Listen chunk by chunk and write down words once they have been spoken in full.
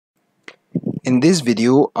In this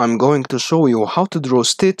video, I'm going to show you how to draw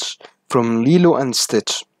Stitch from Lilo and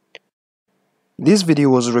Stitch. This video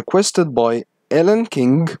was requested by Ellen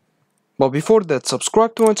King, but before that,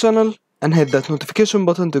 subscribe to my channel and hit that notification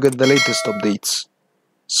button to get the latest updates.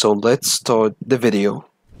 So let's start the video.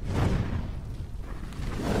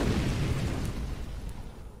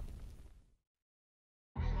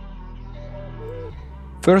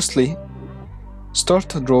 Firstly, start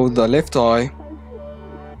to draw the left eye.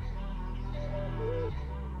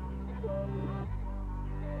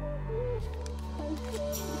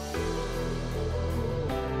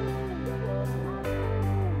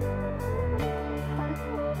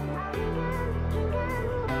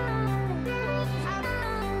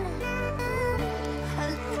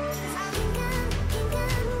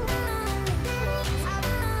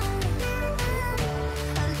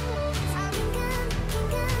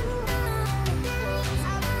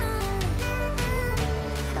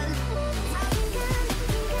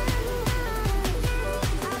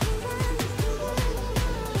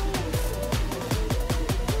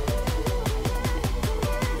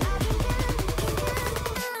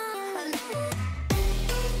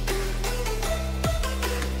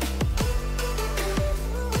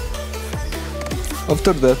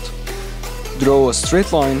 After that, draw a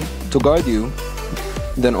straight line to guide you.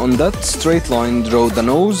 Then on that straight line, draw the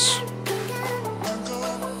nose.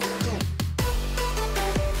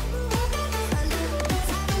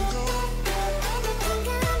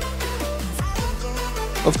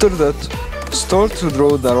 After that, start to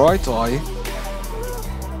draw the right eye.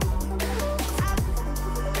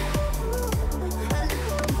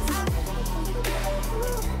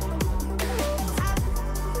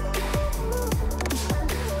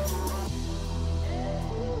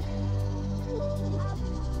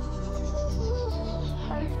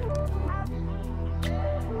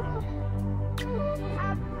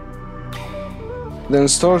 Then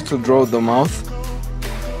start to draw the mouth.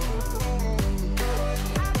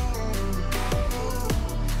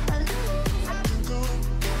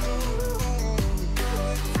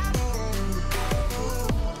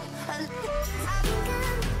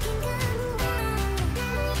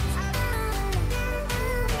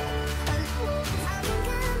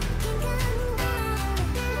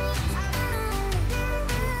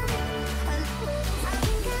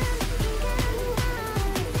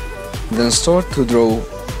 Then start to draw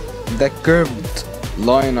the curved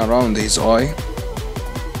line around his eye.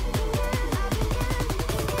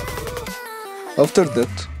 After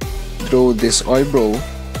that, draw this eyebrow.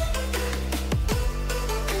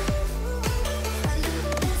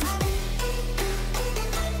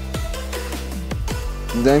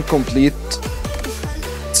 Then complete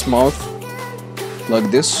its mouth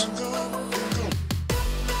like this.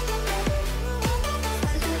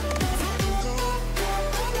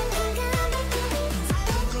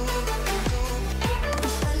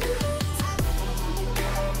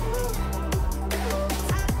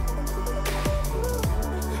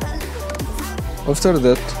 After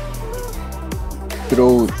that,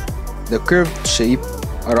 draw the curved shape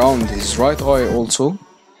around his right eye also.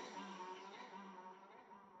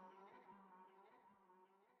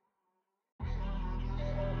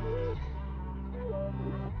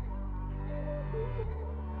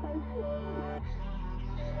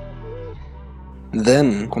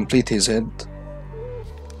 Then complete his head.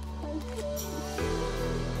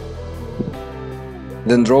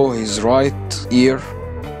 Then draw his right ear.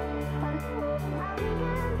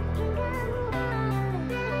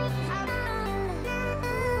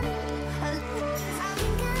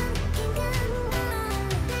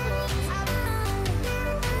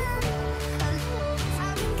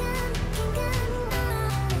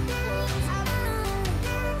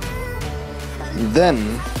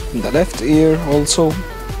 Then the left ear also.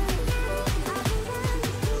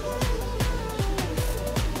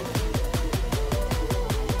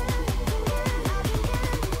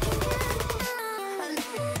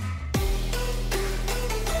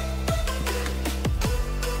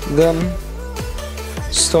 Then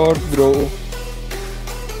start draw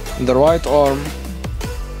the right arm.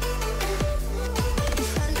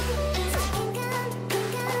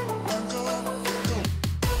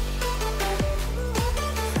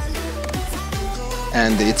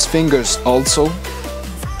 And its fingers also.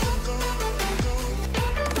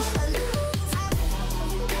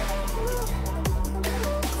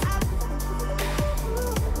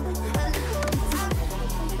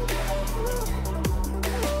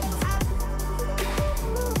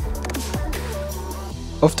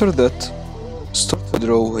 After that, start to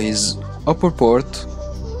draw his upper part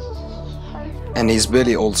and his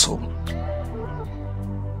belly also.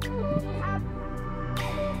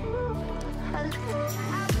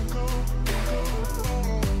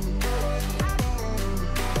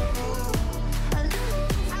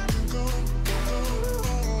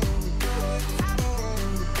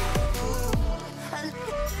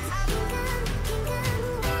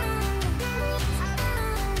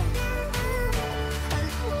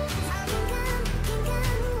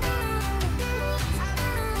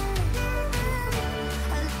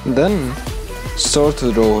 Then start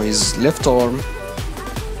to draw his left arm,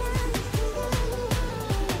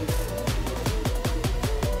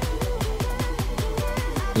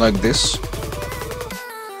 like this.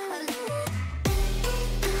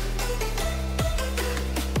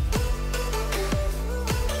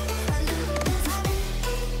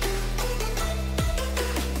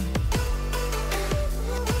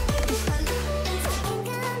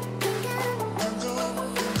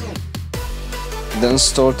 Then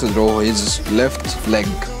start to draw his left leg.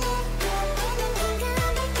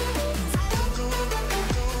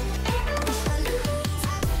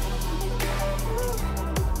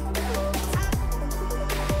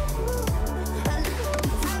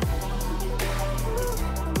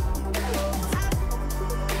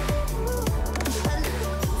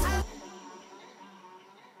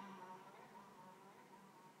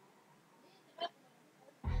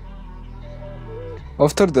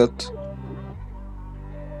 After that,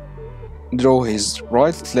 draw his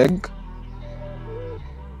right leg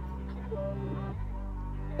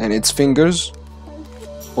and its fingers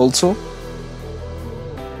also.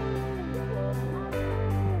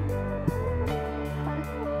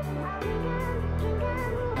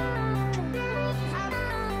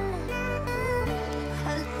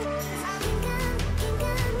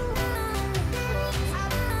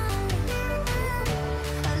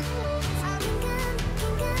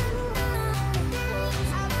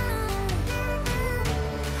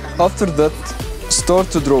 After that,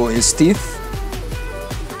 start to draw his teeth.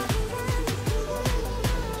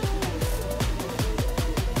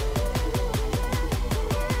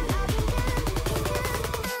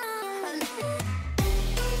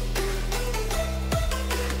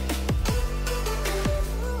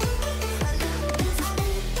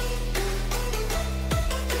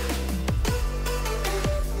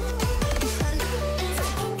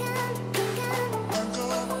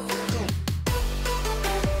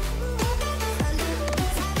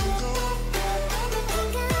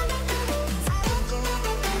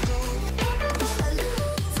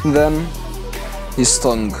 Then his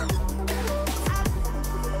tongue.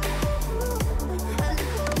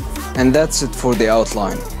 And that's it for the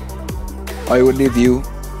outline. I will leave you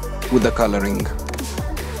with the coloring.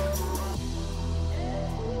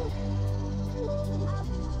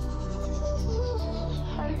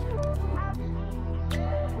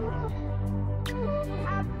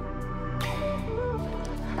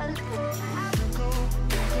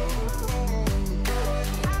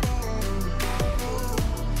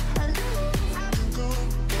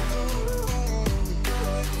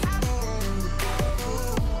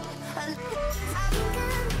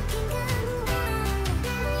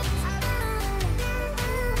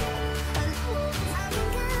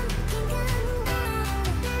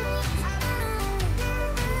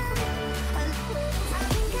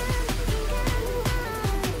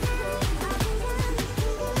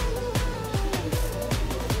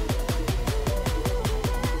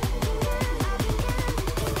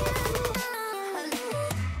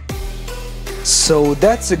 So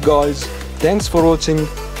that's it guys, thanks for watching.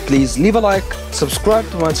 Please leave a like, subscribe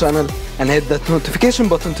to my channel and hit that notification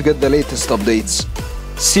button to get the latest updates.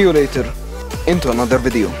 See you later into another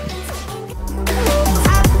video.